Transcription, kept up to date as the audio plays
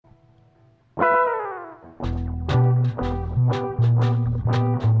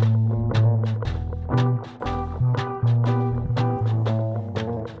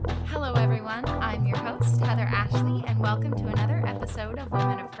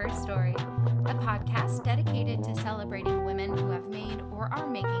Her Story, a podcast dedicated to celebrating women who have made or are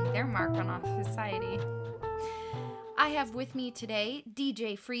making their mark on our society. I have with me today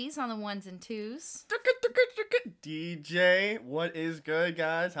DJ Freeze on the ones and twos. DJ, what is good,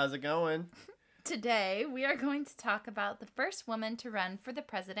 guys? How's it going? Today, we are going to talk about the first woman to run for the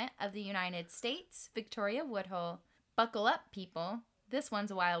President of the United States, Victoria Woodhull. Buckle up, people. This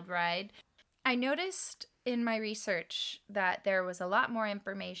one's a wild ride. I noticed in my research that there was a lot more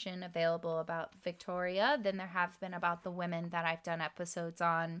information available about Victoria than there have been about the women that I've done episodes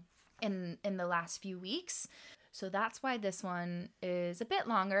on in the last few weeks. So that's why this one is a bit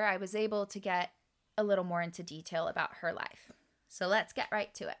longer. I was able to get a little more into detail about her life. So let's get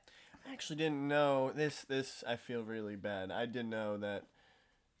right to it. I actually didn't know this. I feel really bad. I didn't know that.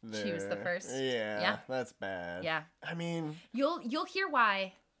 She was the first. Yeah, that's bad. Yeah. I mean, you'll hear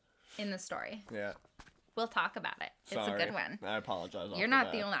why in the story. Yeah. We'll talk about it. It's a good one. I apologize. You're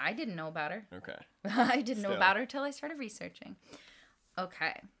not the only. I didn't know about her. Okay. I didn't know about her till I started researching.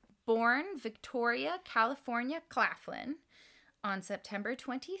 Okay. Born Victoria California Claflin on September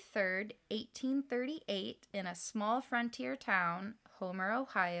 23rd, 1838, in a small frontier town, Homer,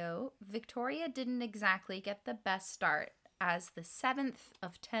 Ohio, Victoria didn't exactly get the best start as the seventh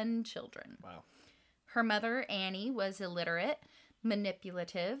of 10 children. Wow. Her mother, Annie, was illiterate,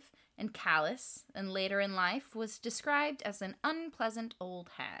 manipulative, and callous, and later in life was described as an unpleasant old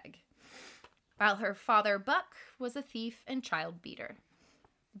hag, while her father, Buck, was a thief and child beater.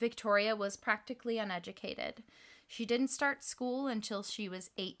 Victoria was practically uneducated. She didn't start school until she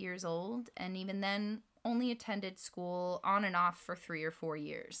was 8 years old, and even then only attended school on and off for 3 or 4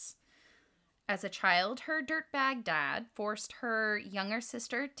 years. As a child, her dirtbag dad forced her younger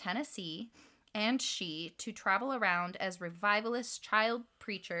sister, Tennessee, and she to travel around as revivalist child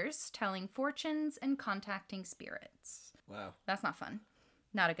preachers, telling fortunes and contacting spirits. Wow. That's not fun.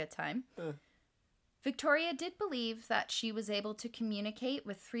 Not a good time. Victoria did believe that she was able to communicate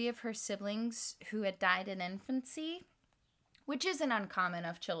with 3 of her siblings who had died in infancy, which isn't uncommon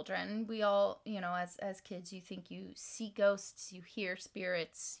of children. We all, as kids, you think you see ghosts, you hear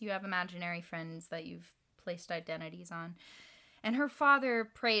spirits, you have imaginary friends that you've placed identities on. And her father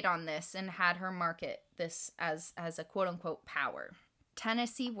preyed on this and had her market this as a quote-unquote power.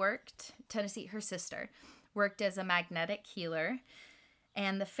 Tennessee, her sister, worked as a magnetic healer,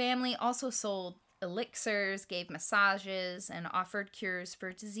 and the family also sold elixirs, gave massages, and offered cures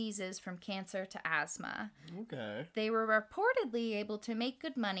for diseases from cancer to asthma. Okay. They were reportedly able to make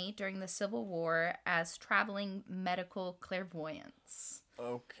good money during the Civil War as traveling medical clairvoyants.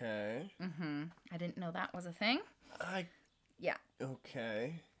 Okay. I didn't know that was a thing. Yeah.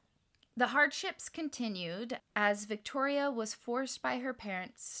 Okay. The hardships continued as Victoria was forced by her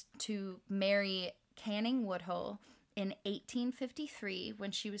parents to marry Canning Woodhull in 1853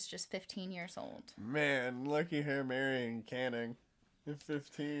 when she was just 15 years old. Man, lucky her marrying Canning at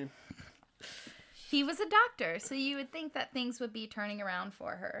 15. He was a doctor, so you would think that things would be turning around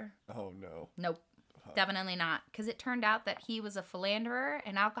for her. Oh, no. Nope. Definitely not, because it turned out that he was a philanderer,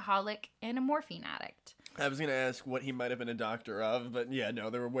 an alcoholic, and a morphine addict. I was going to ask what he might have been a doctor of, but yeah, no,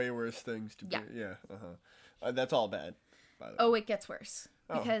 there were way worse things to be. Yeah, that's all bad, by the way. Oh, it gets worse.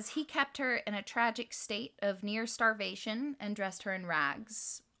 Because he kept her in a tragic state of near starvation and dressed her in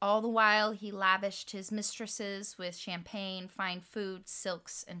rags. All the while, he lavished his mistresses with champagne, fine foods,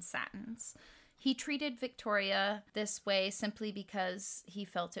 silks, and satins. He treated Victoria this way simply because he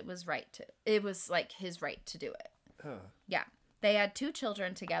felt it was like his right to do it. Yeah. They had 2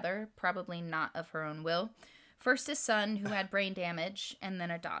 children together, probably not of her own will. First a son who had brain damage, and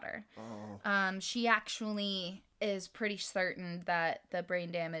then a daughter. She actually is pretty certain that the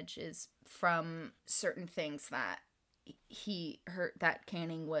brain damage is from certain things that that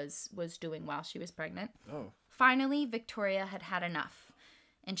Canning was doing while she was pregnant. Finally, Victoria had enough,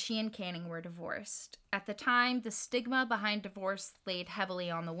 and she and Canning were divorced. At the time, the stigma behind divorce laid heavily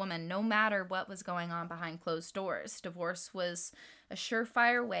on the woman, no matter what was going on behind closed doors. Divorce was a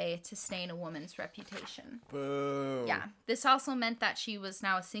surefire way to stain a woman's reputation. Boo. Yeah. This also meant that she was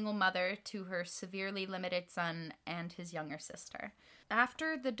now a single mother to her severely limited son and his younger sister.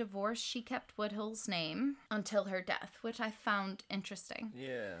 After the divorce, she kept Woodhull's name until her death, which I found interesting.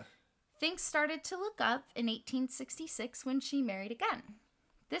 Yeah. Things started to look up in 1866 when she married again.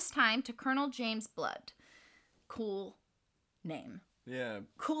 This time to Colonel James Blood. Cool name. Yeah.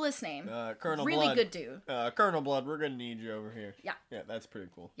 Coolest name. Colonel really Blood. Good dude. Colonel Blood, we're going to need you over here. Yeah. Yeah, that's pretty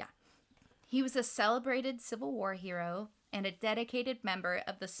cool. Yeah. He was a celebrated Civil War hero and a dedicated member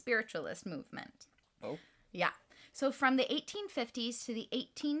of the spiritualist movement. Oh. Yeah. So from the 1850s to the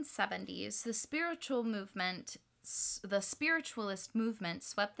 1870s, the spiritual movement the spiritualist movement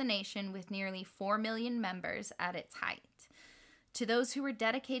swept the nation with nearly 4 million members at its height. To those who were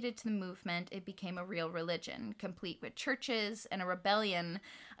dedicated to the movement, it became a real religion, complete with churches and a rebellion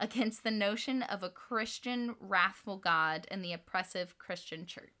against the notion of a Christian, wrathful God and the oppressive Christian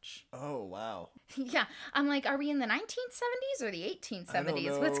church. Oh, wow. Yeah, I'm like, are we in the 1970s or the 1870s? I don't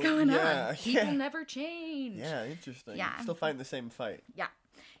know. What's going Yeah, on? People yeah. never change. Yeah, interesting. Yeah. Still fighting the same fight. Yeah.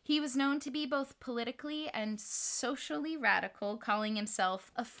 He was known to be both politically and socially radical, calling himself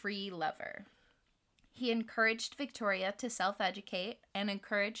a free lover. He encouraged Victoria to self-educate and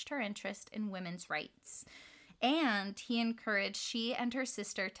encouraged her interest in women's rights. And he encouraged she and her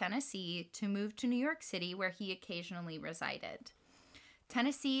sister, Tennessee, to move to New York City, where he occasionally resided.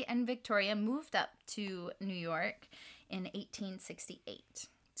 Tennessee and Victoria moved up to New York in 1868.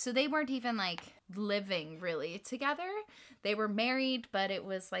 So they weren't even, like, living really together. They were married, but it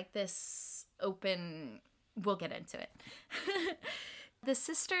was like this open... We'll get into it. The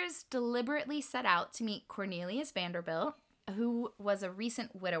sisters deliberately set out to meet Cornelius Vanderbilt, who was a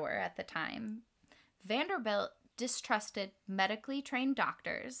recent widower at the time. Vanderbilt distrusted medically trained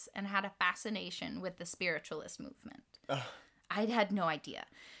doctors and had a fascination with the spiritualist movement. I had no idea.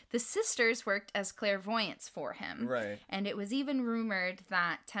 The sisters worked as clairvoyants for him. Right. And it was even rumored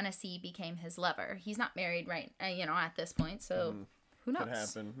that Tennessee became his lover. He's not married at this point, so who knows? Could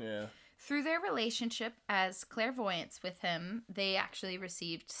happen, yeah. Through their relationship as clairvoyants with him, they actually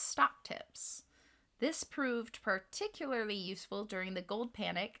received stock tips. This proved particularly useful during the gold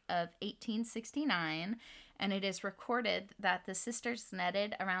panic of 1869, and it is recorded that the sisters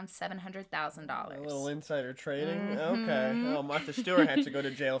netted around $700,000. A little insider trading? Okay. Oh, Martha Stewart had to go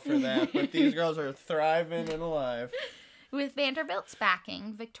to jail for that, but these girls are thriving and alive. With Vanderbilt's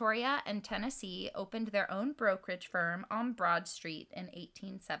backing, Victoria and Tennessee opened their own brokerage firm on Broad Street in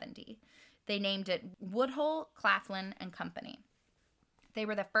 1870. They named it Woodhull, Claflin and Company. They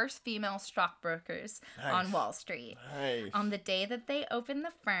were the first female stockbrokers on Wall Street. Nice. On the day that they opened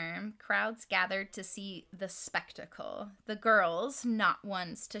the firm, crowds gathered to see the spectacle. The girls, not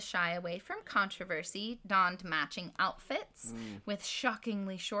ones to shy away from controversy, donned matching outfits with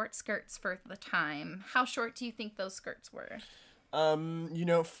shockingly short skirts for the time. How short do you think those skirts were?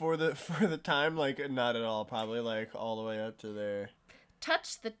 For the time, like, not at all. Probably, like, all the way up to there.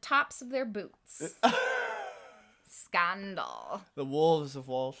 Touch the tops of their boots. Scandal. The wolves of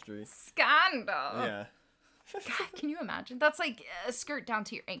Wall Street. Scandal. Yeah. God, can you imagine? That's like a skirt down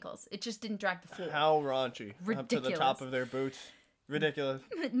to your ankles. It just didn't drag the floor. How raunchy. Ridiculous. Up to the top of their boots. Ridiculous.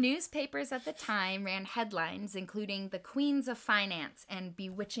 Newspapers at the time ran headlines including the Queens of Finance and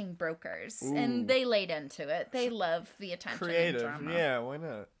Bewitching Brokers. Ooh. And they laid into it. They love the attention Creative. and drama. Yeah, why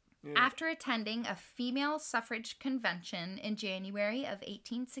not? Yeah. After attending a female suffrage convention in January of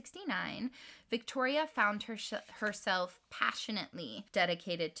 1869, Victoria found herself passionately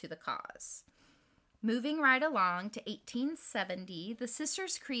dedicated to the cause. Moving right along to 1870, the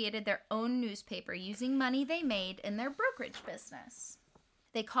sisters created their own newspaper using money they made in their brokerage business.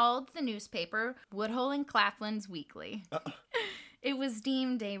 They called the newspaper Woodhull and Claflin's Weekly. It was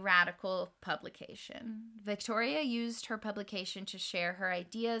deemed a radical publication. Victoria used her publication to share her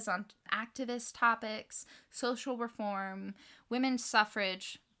ideas on activist topics, social reform, women's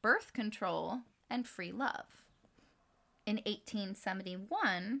suffrage, birth control, and free love. In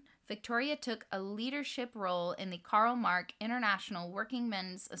 1871, Victoria took a leadership role in the Karl Marx International Working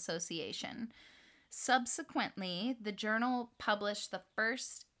Men's Association. Subsequently, the journal published the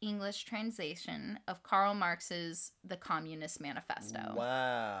first English translation of Karl Marx's The Communist Manifesto.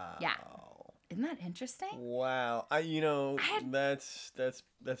 Wow. Yeah. Isn't that interesting? Wow. That's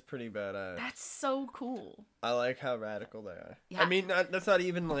pretty badass. That's so cool. I like how radical they are. Yeah. I mean, that's not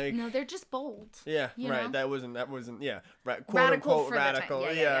even like... No, they're just bold. Yeah, right. know? That wasn't, yeah. Right. Quote Radical unquote for the time.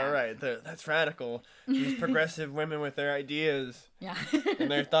 radical. Yeah. Right. That's radical. These progressive women with their ideas Yeah. and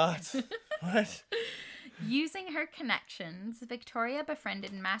their thoughts. What? Using her connections, Victoria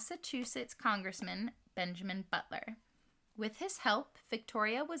befriended Massachusetts Congressman Benjamin Butler. With his help,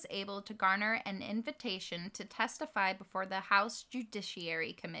 Victoria was able to garner an invitation to testify before the House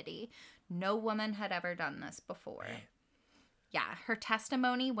Judiciary Committee. No woman had ever done this before. Yeah, her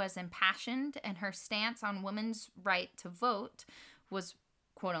testimony was impassioned, and her stance on women's right to vote was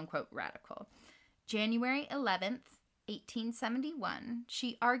quote-unquote radical. January 11th, 1871,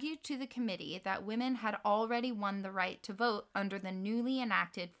 she argued to the committee that women had already won the right to vote under the newly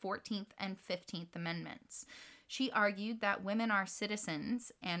enacted 14th and 15th Amendments. She argued that women are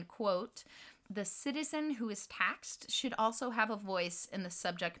citizens and, quote, the citizen who is taxed should also have a voice in the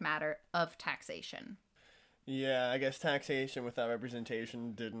subject matter of taxation. Yeah, I guess taxation without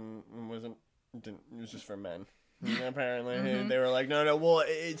representation it was just for men. Apparently. They were like, no, well,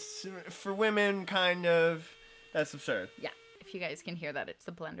 it's for women, kind of. That's absurd. Yeah. If you guys can hear that, it's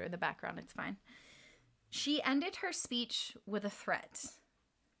the blender in the background. It's fine. She ended her speech with a threat.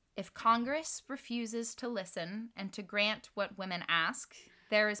 If Congress refuses to listen and to grant what women ask,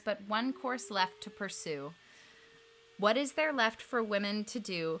 there is but one course left to pursue. What is there left for women to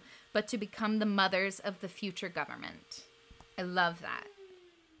do but to become the mothers of the future government? I love that.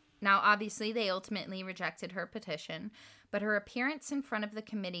 Now, obviously, they ultimately rejected her petition, but her appearance in front of the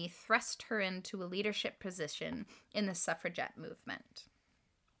committee thrust her into a leadership position in the suffragette movement.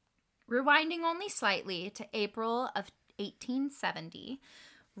 Rewinding only slightly to April of 1870,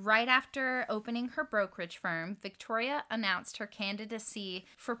 right after opening her brokerage firm, Victoria announced her candidacy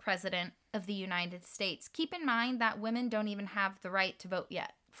for president of the United States. Keep in mind that women don't even have the right to vote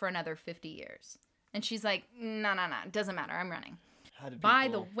yet for another 50 years. And she's like, no, doesn't matter, I'm running. By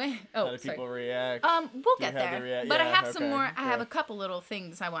the way, how do people react? We'll get there. But I have some more. I have a couple little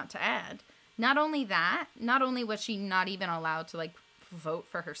things I want to add. Not only was she not even allowed to vote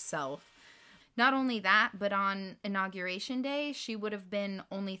for herself. Not only that, but on Inauguration Day, she would have been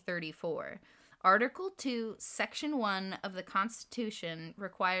only 34. Article 2, Section 1 of the Constitution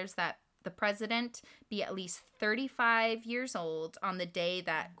requires that the president be at least 35 years old on the day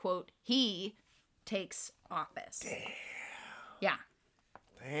that, quote, he takes office. Damn. Yeah.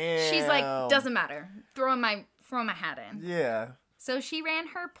 Damn. She's like, doesn't matter. Throw my hat in. Yeah. So she ran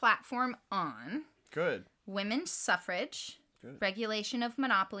her platform on good women's suffrage, regulation of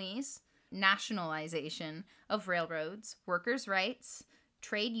monopolies, nationalization of railroads, workers' rights,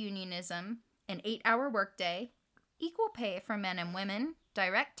 trade unionism, an 8-hour workday, equal pay for men and women,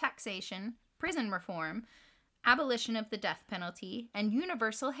 direct taxation, prison reform, abolition of the death penalty, and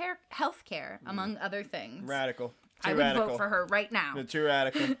universal health care, among other things. Radical. I would vote for her right now. Too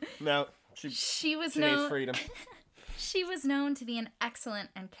radical. No, she needs freedom. She was known to be an excellent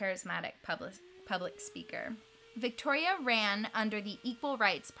and charismatic public speaker. Victoria ran under the Equal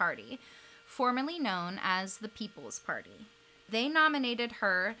Rights Party, formerly known as the People's Party. They nominated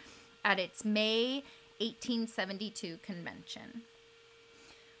her at its May 1872 convention.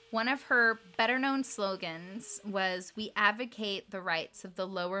 One of her better-known slogans was, "We advocate the rights of the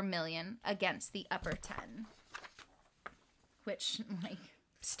lower million against the upper 10." Which,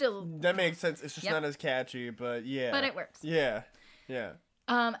 still... That makes sense. It's just not as catchy, but yeah. But it works. Yeah.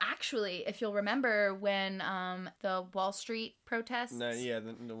 Actually, if you'll remember when the Wall Street protests...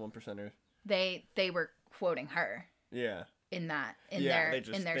 the one percenters. They were quoting her. Yeah. In their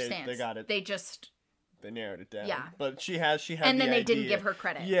stance. They got it. They narrowed it down. Yeah. But she had and then the they idea. didn't give her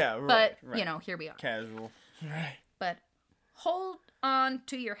credit. Yeah, right. But, here we are. Casual. Right. But hold on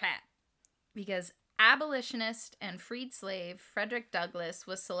to your hat. Because abolitionist and freed slave Frederick Douglass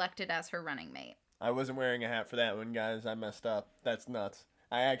was selected as her running mate. I wasn't wearing a hat for that one, guys. I messed up. That's nuts.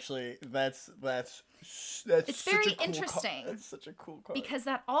 I actually, that's it's very interesting. That's such a cool card. Because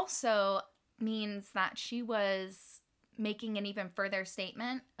that also means that she was making an even further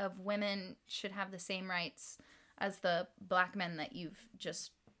statement of women should have the same rights as the black men that you've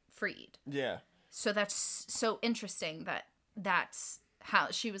just freed. Yeah. So that's so interesting that's how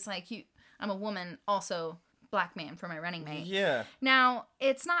she was like, I'm a woman, also black man for my running mate. Yeah. Now,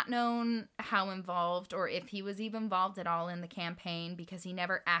 it's not known how involved or if he was even involved at all in the campaign because he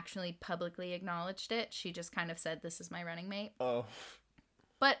never actually publicly acknowledged it. She just kind of said, this is my running mate. Oh.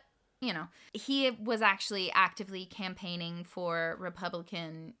 But, he was actually actively campaigning for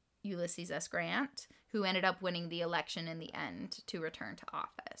Republican Ulysses S. Grant, who ended up winning the election in the end to return to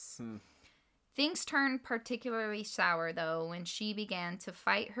office. Things turned particularly sour, though, when she began to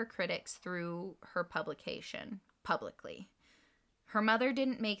fight her critics through her publication, publicly. Her mother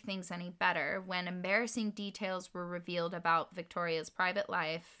didn't make things any better when embarrassing details were revealed about Victoria's private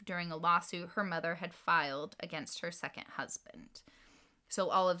life during a lawsuit her mother had filed against her second husband. So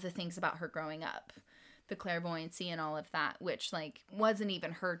all of the things about her growing up, the clairvoyancy and all of that, which, wasn't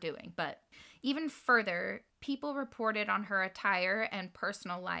even her doing. But even further, people reported on her attire and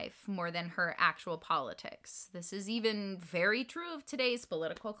personal life more than her actual politics. This is even very true of today's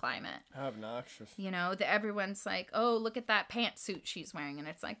political climate. How obnoxious. Everyone's like, oh, look at that pantsuit she's wearing. And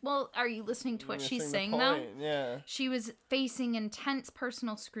it's like, well, are you listening to what she's saying, though? Yeah. She was facing intense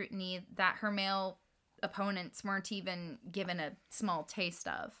personal scrutiny that her male opponents weren't even given a small taste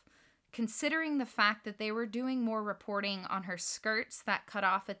of. Considering the fact that they were doing more reporting on her skirts that cut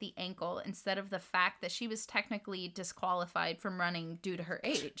off at the ankle instead of the fact that she was technically disqualified from running due to her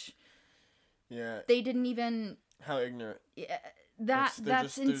age. Yeah. They didn't even... How ignorant. Yeah,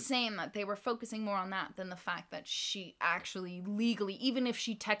 that's insane that they were focusing more on that than the fact that she actually legally, even if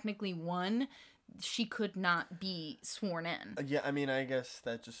she technically won, she could not be sworn in. Yeah, I mean, I guess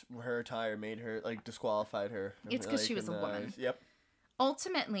that just her attire made her, like, disqualified her. It's because she was a woman. Yep.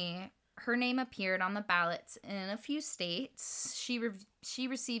 Ultimately, her name appeared on the ballots in a few states. She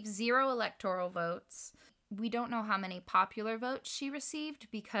received 0 electoral votes. We don't know how many popular votes she received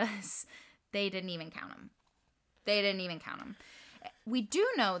because they didn't even count them. We do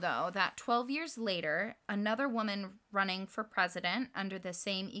know, though, that 12 years later, another woman running for president under the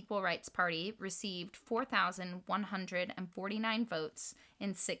same Equal Rights Party received 4,149 votes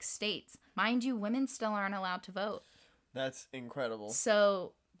in 6 states. Mind you, women still aren't allowed to vote. That's incredible.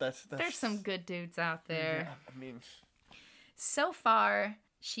 So that's there's some good dudes out there. Yeah, I mean, so far,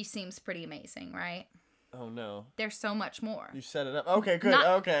 she seems pretty amazing, right? Oh, no. There's so much more. You set it up. Okay, good.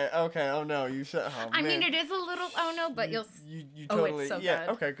 Okay. Oh, no. You set... Oh, I man. mean, it is a little... Oh, no, but You Oh, totally... it's so yeah,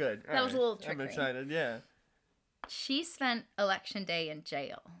 good. okay, good. That was a little trickery. I'm excited, yeah. She spent Election Day in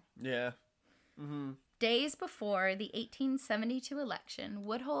jail. Yeah. Mm-hmm. Days before the 1872 election,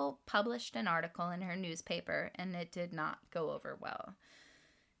 Woodhull published an article in her newspaper, and it did not go over well.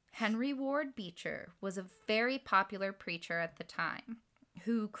 Henry Ward Beecher was a very popular preacher at the time,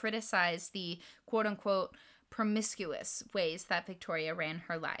 who criticized the quote-unquote promiscuous ways that Victoria ran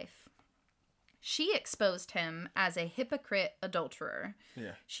her life. She exposed him as a hypocrite adulterer.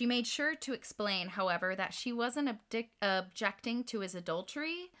 Yeah. She made sure to explain, however, that she wasn't objecting to his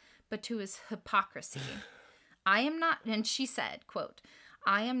adultery, but to his hypocrisy. And she said, quote,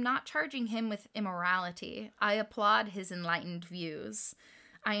 "I am not charging him with immorality. I applaud his enlightened views.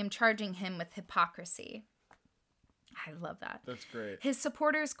 I am charging him with hypocrisy." I love that. That's great. His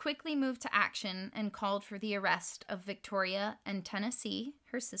supporters quickly moved to action and called for the arrest of Victoria and Tennessee,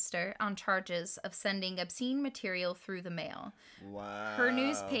 her sister, on charges of sending obscene material through the mail. Wow. Her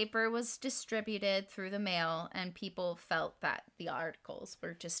newspaper was distributed through the mail, and people felt that the articles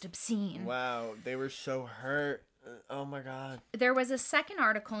were just obscene. Wow, they were so hurt. Oh my God. There was a second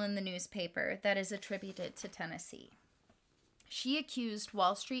article in the newspaper that is attributed to Tennessee. She accused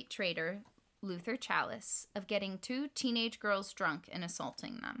Wall Street trader Luther Chalice of getting 2 teenage girls drunk and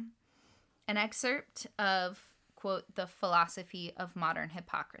assaulting them. An excerpt of, quote, "the philosophy of modern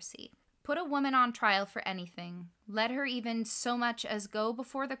hypocrisy. Put a woman on trial for anything. Let her even so much as go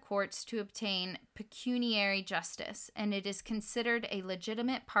before the courts to obtain pecuniary justice, and it is considered a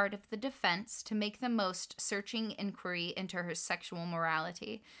legitimate part of the defense to make the most searching inquiry into her sexual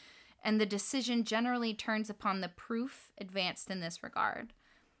morality, and the decision generally turns upon the proof advanced in this regard.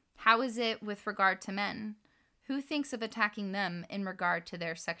 How is it with regard to men? Who thinks of attacking them in regard to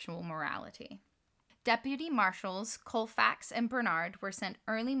their sexual morality?" Deputy Marshals Colfax and Bernard were sent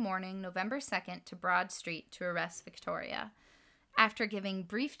early morning, November 2nd, to Broad Street to arrest Victoria. After giving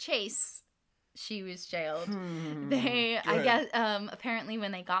brief chase, she was jailed. Apparently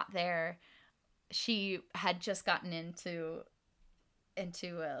when they got there, she had just gotten into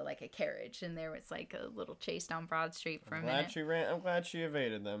a carriage, and there was like a little chase down Broad Street for a minute. I'm glad she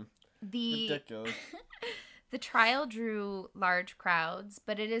evaded them. Ridiculous. The trial drew large crowds,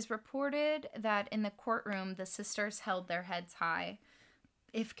 but it is reported that in the courtroom the sisters held their heads high.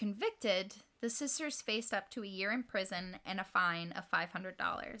 If convicted, the sisters faced up to a year in prison and a fine of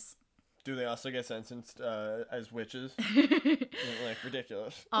 $500. Do they also get sentenced as witches? Like,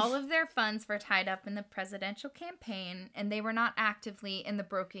 ridiculous. All of their funds were tied up in the presidential campaign, and they were not actively in the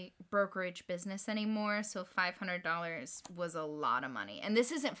brokerage business anymore, so $500 was a lot of money. And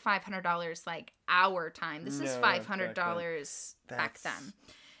this isn't $500 like our time. This is $500 back then.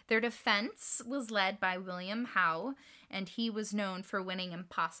 Their defense was led by William Howe, and he was known for winning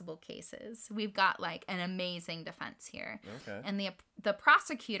impossible cases. We've got like an amazing defense here. Okay. And the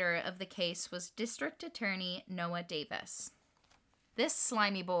prosecutor of the case was District Attorney Noah Davis. This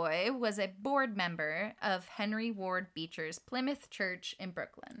slimy boy was a board member of Henry Ward Beecher's Plymouth Church in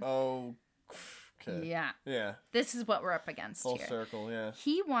Brooklyn. Oh, okay. Yeah. This is what we're up against Full here. circle, yeah.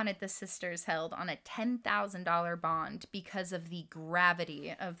 He wanted the sisters held on a $10,000 bond because of the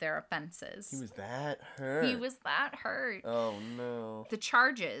gravity of their offenses. He was that hurt? Oh, no. The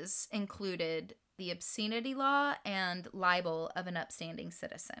charges included the obscenity law and libel of an upstanding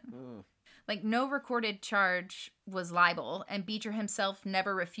citizen. Like, no recorded charge was libel, and Beecher himself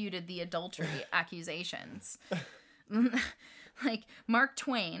never refuted the adultery accusations. Like, Mark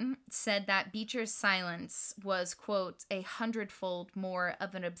Twain said that Beecher's silence was, quote, 100-fold more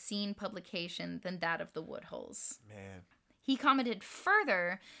of an obscene publication than that of the Woodhulls. Man. He commented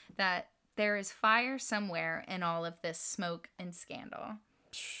further that there is fire somewhere in all of this smoke and scandal.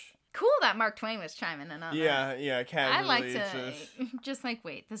 Cool that Mark Twain was chiming in on that. Yeah, casually. I like to just like,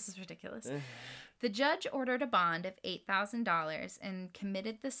 wait, this is ridiculous. The judge ordered a bond of $8,000 and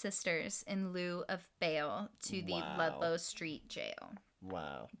committed the sisters in lieu of bail to the Ludlow Street jail.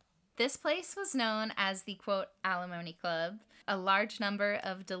 Wow. This place was known as the, quote, alimony club. A large number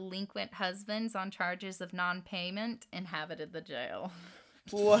of delinquent husbands on charges of non-payment inhabited the jail.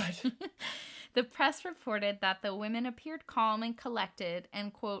 What? The press reported that the women appeared calm and collected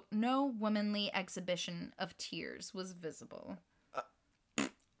and, quote, no womanly exhibition of tears was visible.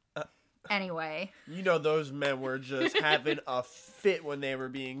 Anyway. You know those men were just having a fit when they were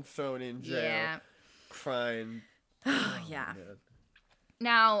being thrown in jail. Yeah. Crying. Oh, yeah. Man.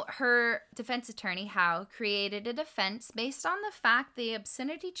 Now, her defense attorney, Howe, created a defense based on the fact the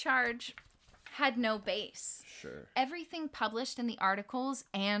obscenity charge had no base. Sure. Everything published in the articles,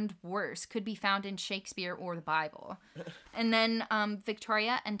 and worse, could be found in Shakespeare or the Bible. And then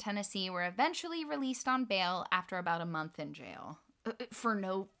Victoria and Tennessee were eventually released on bail after about a month in jail. For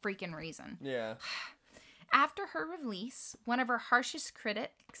no freaking reason. Yeah. After her release, one of her harshest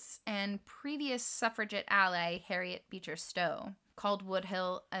critics and previous suffragette ally, Harriet Beecher Stowe, called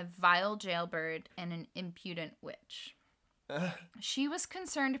Woodhull a vile jailbird and an impudent witch. She was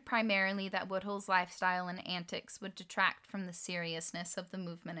concerned primarily that Woodhull's lifestyle and antics would detract from the seriousness of the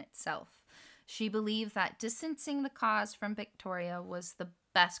movement itself. She believed that distancing the cause from Victoria was the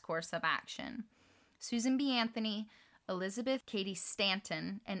best course of action. Susan B. Anthony, Elizabeth Cady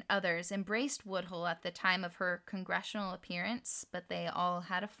Stanton, and others embraced Woodhull at the time of her congressional appearance, but they all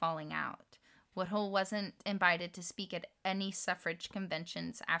had a falling out. Woodhull wasn't invited to speak at any suffrage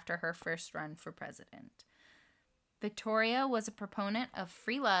conventions after her first run for president. Victoria was a proponent of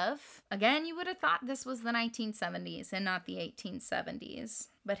free love. Again, you would have thought this was the 1970s and not the 1870s.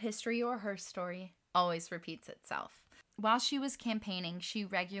 But history or her story always repeats itself. While she was campaigning, she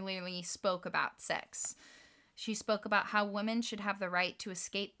regularly spoke about sex. She spoke about how women should have the right to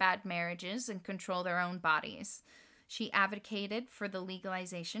escape bad marriages and control their own bodies. She advocated for the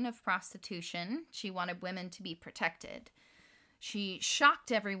legalization of prostitution. She wanted women to be protected. She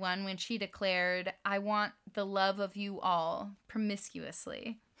shocked everyone when she declared, "I want the love of you all,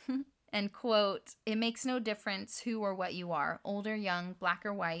 promiscuously." And, quote, "It makes no difference who or what you are, old or young, black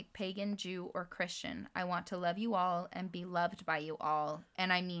or white, pagan, Jew, or Christian. I want to love you all and be loved by you all,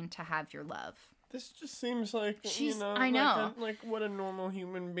 and I mean to have your love." This just seems like, I know. Like what a normal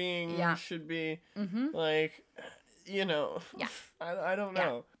human being should be. Mm-hmm. Like, Yeah. I don't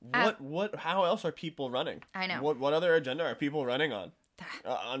know. Yeah. How else are people running? I know. What other agenda are people running on?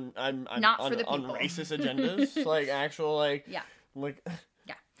 Not for the people. On racist agendas? Like, actual, Yeah. Like...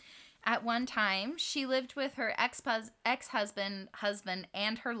 Yeah. At one time, she lived with her ex-husband,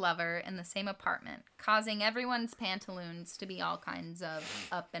 and her lover in the same apartment, causing everyone's pantaloons to be all kinds of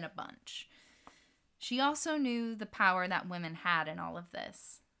up in a bunch. She also knew the power that women had in all of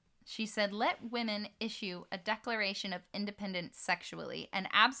this. She said, "Let women issue a declaration of independence sexually and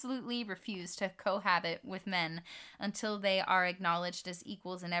absolutely refuse to cohabit with men until they are acknowledged as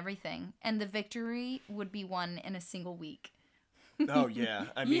equals in everything, and the victory would be won in a single week." Oh, yeah.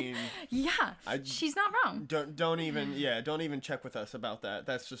 I mean... Yeah. She's not wrong. Don't even check with us about that.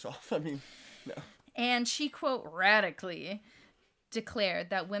 That's just off. I mean, no. And she, quote, radically declared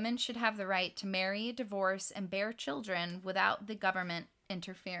that women should have the right to marry, divorce, and bear children without the government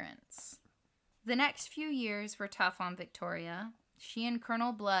interference. The next few years were tough on Victoria. She and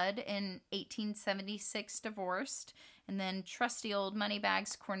Colonel Blood in 1876 divorced, and then trusty old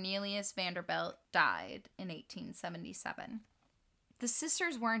moneybags Cornelius Vanderbilt died in 1877. The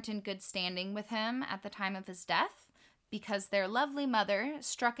sisters weren't in good standing with him at the time of his death, because their lovely mother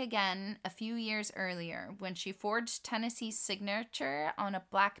struck again a few years earlier when she forged Tennessee's signature on a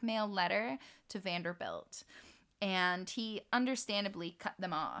blackmail letter to Vanderbilt. And he understandably cut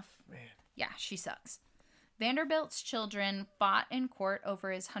them off. Man. Yeah, she sucks. Vanderbilt's children fought in court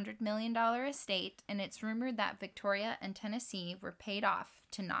over his $100 million estate, and it's rumored that Victoria and Tennessee were paid off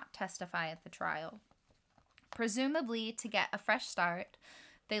to not testify at the trial. Presumably to get a fresh start,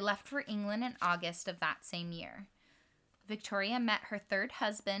 they left for England in August of that same year. Victoria met her third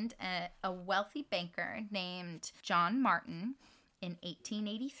husband, a wealthy banker named John Martin, in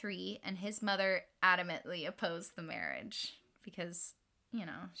 1883, and his mother adamantly opposed the marriage because,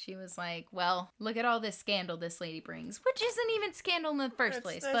 she was like, well, look at all this scandal this lady brings, which isn't even scandal in the first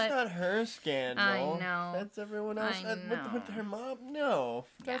place. That's not her scandal. I know. That's everyone else. With her mom? No,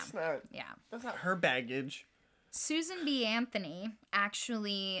 that's not. Yeah. That's not her baggage. Susan B. Anthony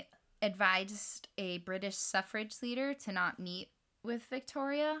actually advised a British suffrage leader to not meet with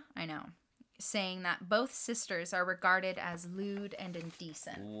Victoria. I know. saying that both sisters are regarded as lewd and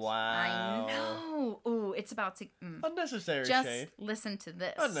indecent. Wow. I know. Ooh, it's about to... Unnecessary Just shade. listen to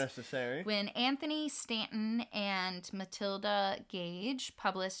this. Unnecessary. When Anthony Stanton and Matilda Gage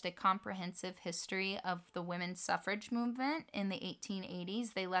published a comprehensive history of the women's suffrage movement in the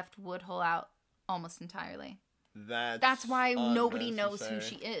 1880s, they left Woodhull out almost entirely. That's why nobody knows who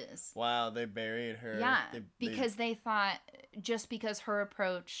she is. Wow, they buried her. Yeah, because they thought just because her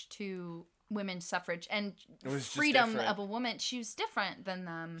approach to women's suffrage and freedom of a woman, she was different than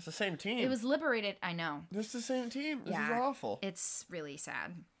them. It's the same team. It was liberated. I know. It's the same team. This is awful. It's really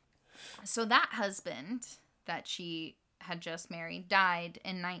sad. So that husband that she had just married died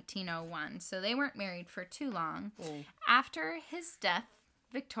in 1901. So they weren't married for too long. After his death,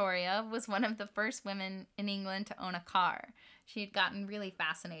 Victoria was one of the first women in England to own a car. She had gotten really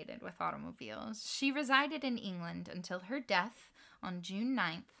fascinated with automobiles. She resided in England until her death on June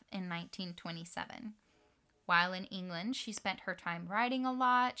 9th in 1927. While in England, she spent her time writing a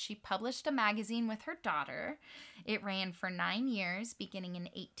lot. She published a magazine with her daughter. It ran for 9 years, beginning in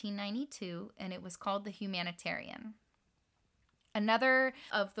 1892, and it was called The Humanitarian. Another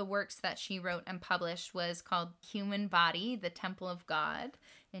of the works that she wrote and published was called Human Body, the Temple of God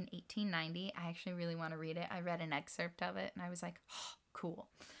in 1890. I actually really want to read it. I read an excerpt of it and I was like, oh, cool.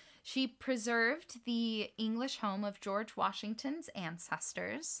 She preserved the English home of George Washington's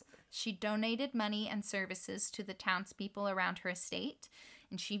ancestors. She donated money and services to the townspeople around her estate,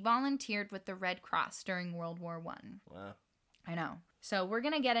 and she volunteered with the Red Cross during World War I. Wow. I know. So we're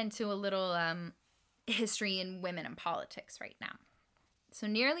going to get into a little history in women in politics right now. So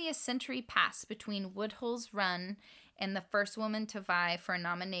nearly a century passed between Woodhull's run and the first woman to vie for a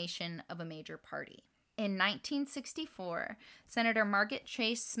nomination of a major party. In 1964, Senator Margaret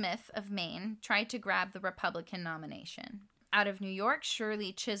Chase Smith of Maine tried to grab the Republican nomination. Out of New York,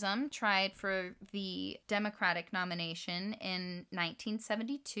 Shirley Chisholm tried for the Democratic nomination in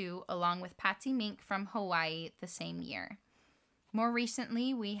 1972, along with Patsy Mink from Hawaii the same year. More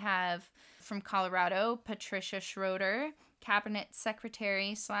recently, we have from Colorado, Patricia Schroeder, Cabinet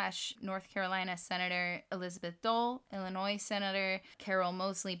Secretary / North Carolina Senator Elizabeth Dole, Illinois Senator Carol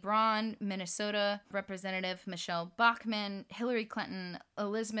Moseley Braun, Minnesota Representative Michelle Bachmann, Hillary Clinton,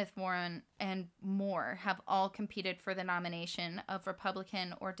 Elizabeth Warren, and more have all competed for the nomination of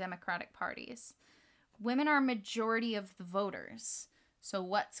Republican or Democratic parties. Women are a majority of the voters. So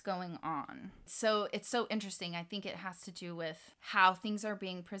what's going on? So it's so interesting. I think it has to do with how things are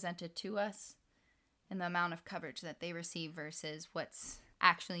being presented to us and the amount of coverage that they receive versus what's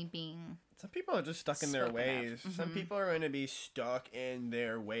actually being... Some people are just stuck in their ways. Mm-hmm. Some people are going to be stuck in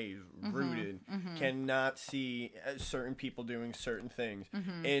their ways, rooted, cannot see certain people doing certain things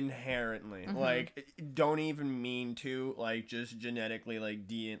inherently. Like, don't even mean to, like, just genetically, like,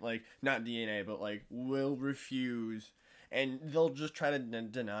 not DNA, but, like, will refuse... And they'll just try to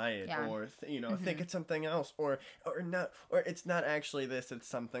deny it, or think it's something else, or not, or it's not actually this. It's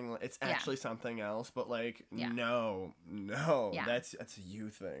something. It's actually something else. But like, no, that's a you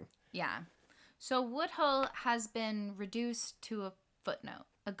thing. Yeah. So Woodhull has been reduced to a footnote,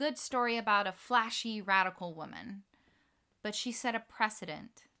 a good story about a flashy radical woman, but she set a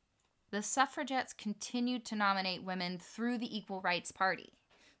precedent. The suffragettes continued to nominate women through the Equal Rights Party.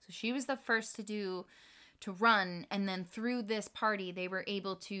 So she was the first to run, and then through this party, they were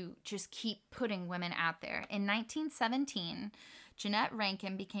able to just keep putting women out there. In 1917, Jeanette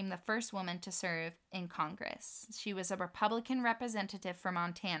Rankin became the first woman to serve in Congress. She was a Republican representative for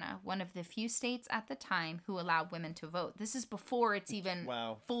Montana, one of the few states at the time who allowed women to vote. This is before it's even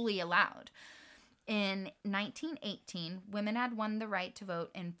fully allowed. In 1918, women had won the right to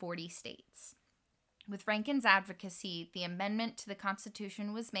vote in 40 states. With Rankin's advocacy, the amendment to the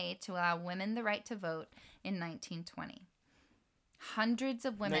Constitution was made to allow women the right to vote in 1920. Hundreds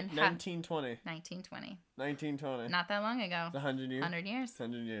of women 1920. 1920. 1920. Not that long ago. 100 years? 100 years.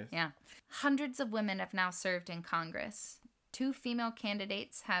 100 years. Yeah. Hundreds of women have now served in Congress. 2 female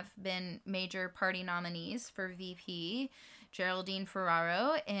candidates have been major party nominees for VP, Geraldine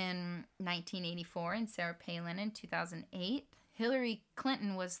Ferraro in 1984 and Sarah Palin in 2008. Hillary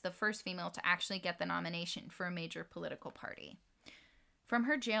Clinton was the first female to actually get the nomination for a major political party. From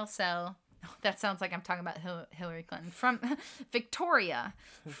her jail cell, that sounds like I'm talking about Hillary Clinton. From Victoria,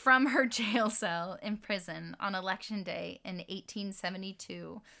 from her jail cell in prison on Election Day in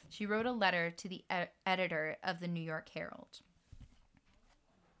 1872, she wrote a letter to the editor of the New York Herald.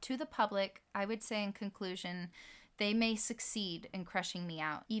 To the public, I would say in conclusion, they may succeed in crushing me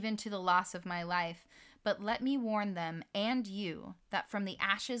out, even to the loss of my life, But let me warn them and you that from the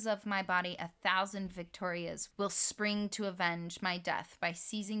ashes of my body 1,000 Victorias will spring to avenge my death by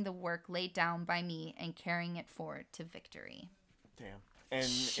seizing the work laid down by me and carrying it forward to victory. Damn. And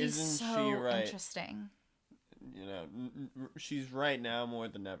she's isn't so she right? Interesting. You know, she's right now more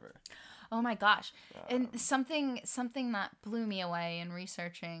than ever. Oh my gosh. And something that blew me away in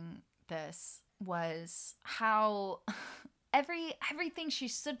researching this was how everything she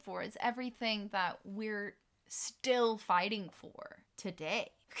stood for is everything that we're still fighting for today.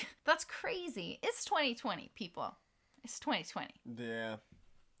 That's crazy. It's 2020, people. It's 2020. Yeah.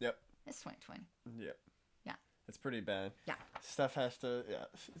 Yep. It's 2020. Yep. Yeah. It's pretty bad. Yeah. Stuff has to,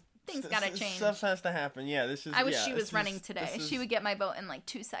 Things gotta change. Stuff has to happen. Yeah, this is. I wish she was running today. She would get my vote in like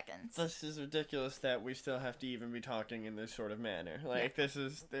 2 seconds. This is ridiculous that we still have to even be talking in this sort of manner. Like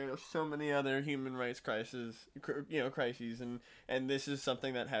there are so many other human rights crises, and this is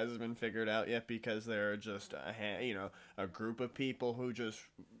something that hasn't been figured out yet because there are just a group of people who just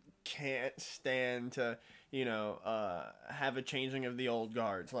can't stand to have a changing of the old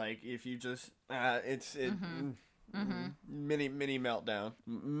guards. Like if you just mini meltdown.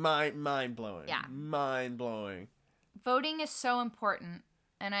 Mind blowing. Yeah. Mind blowing. Voting is so important,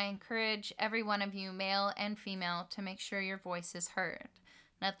 and I encourage every one of you, male and female, to make sure your voice is heard.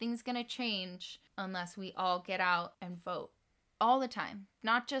 Nothing's gonna change unless we all get out and vote. All the time.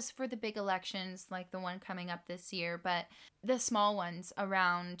 Not just for the big elections like the one coming up this year, but the small ones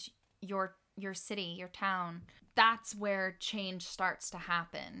around your city, your town. That's where change starts to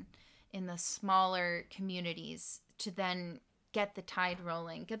happen. In the smaller communities to then get the tide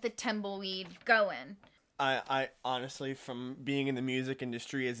rolling, get the tumbleweed going. I honestly, from being in the music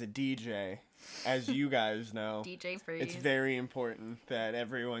industry as a DJ, as you guys know, DJ Freeze, it's very important that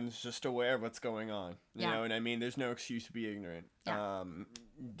everyone's just aware of what's going on. You know what I mean? There's no excuse to be ignorant.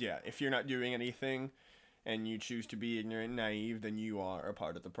 If you're not doing anything and you choose to be ignorant and naive, then you are a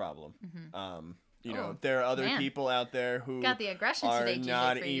part of the problem. There are other people out there who got the aggression are today,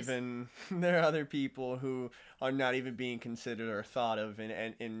 not even. There are other people who are not even being considered or thought of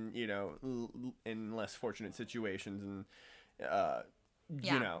in less fortunate situations, and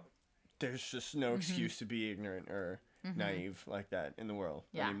there's just no excuse to be ignorant or naive like that in the world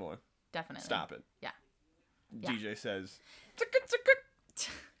anymore. Definitely. Stop it. Yeah. DJ says,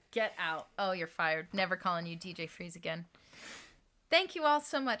 get out. Oh, you're fired. Never calling you DJ Freeze again. Thank you all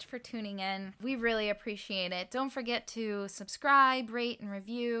so much for tuning in. We really appreciate it. Don't forget to subscribe, rate, and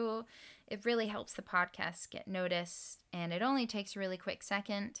review. It really helps the podcast get noticed, and it only takes a really quick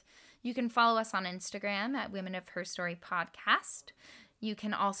second. You can follow us on Instagram at Women of Her Story Podcast. You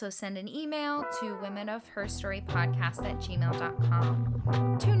can also send an email to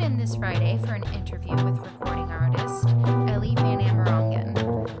womenofherstorypodcast@gmail.com. Tune in this Friday for an interview with recording artist Ellie Van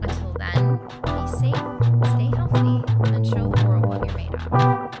Amerongen.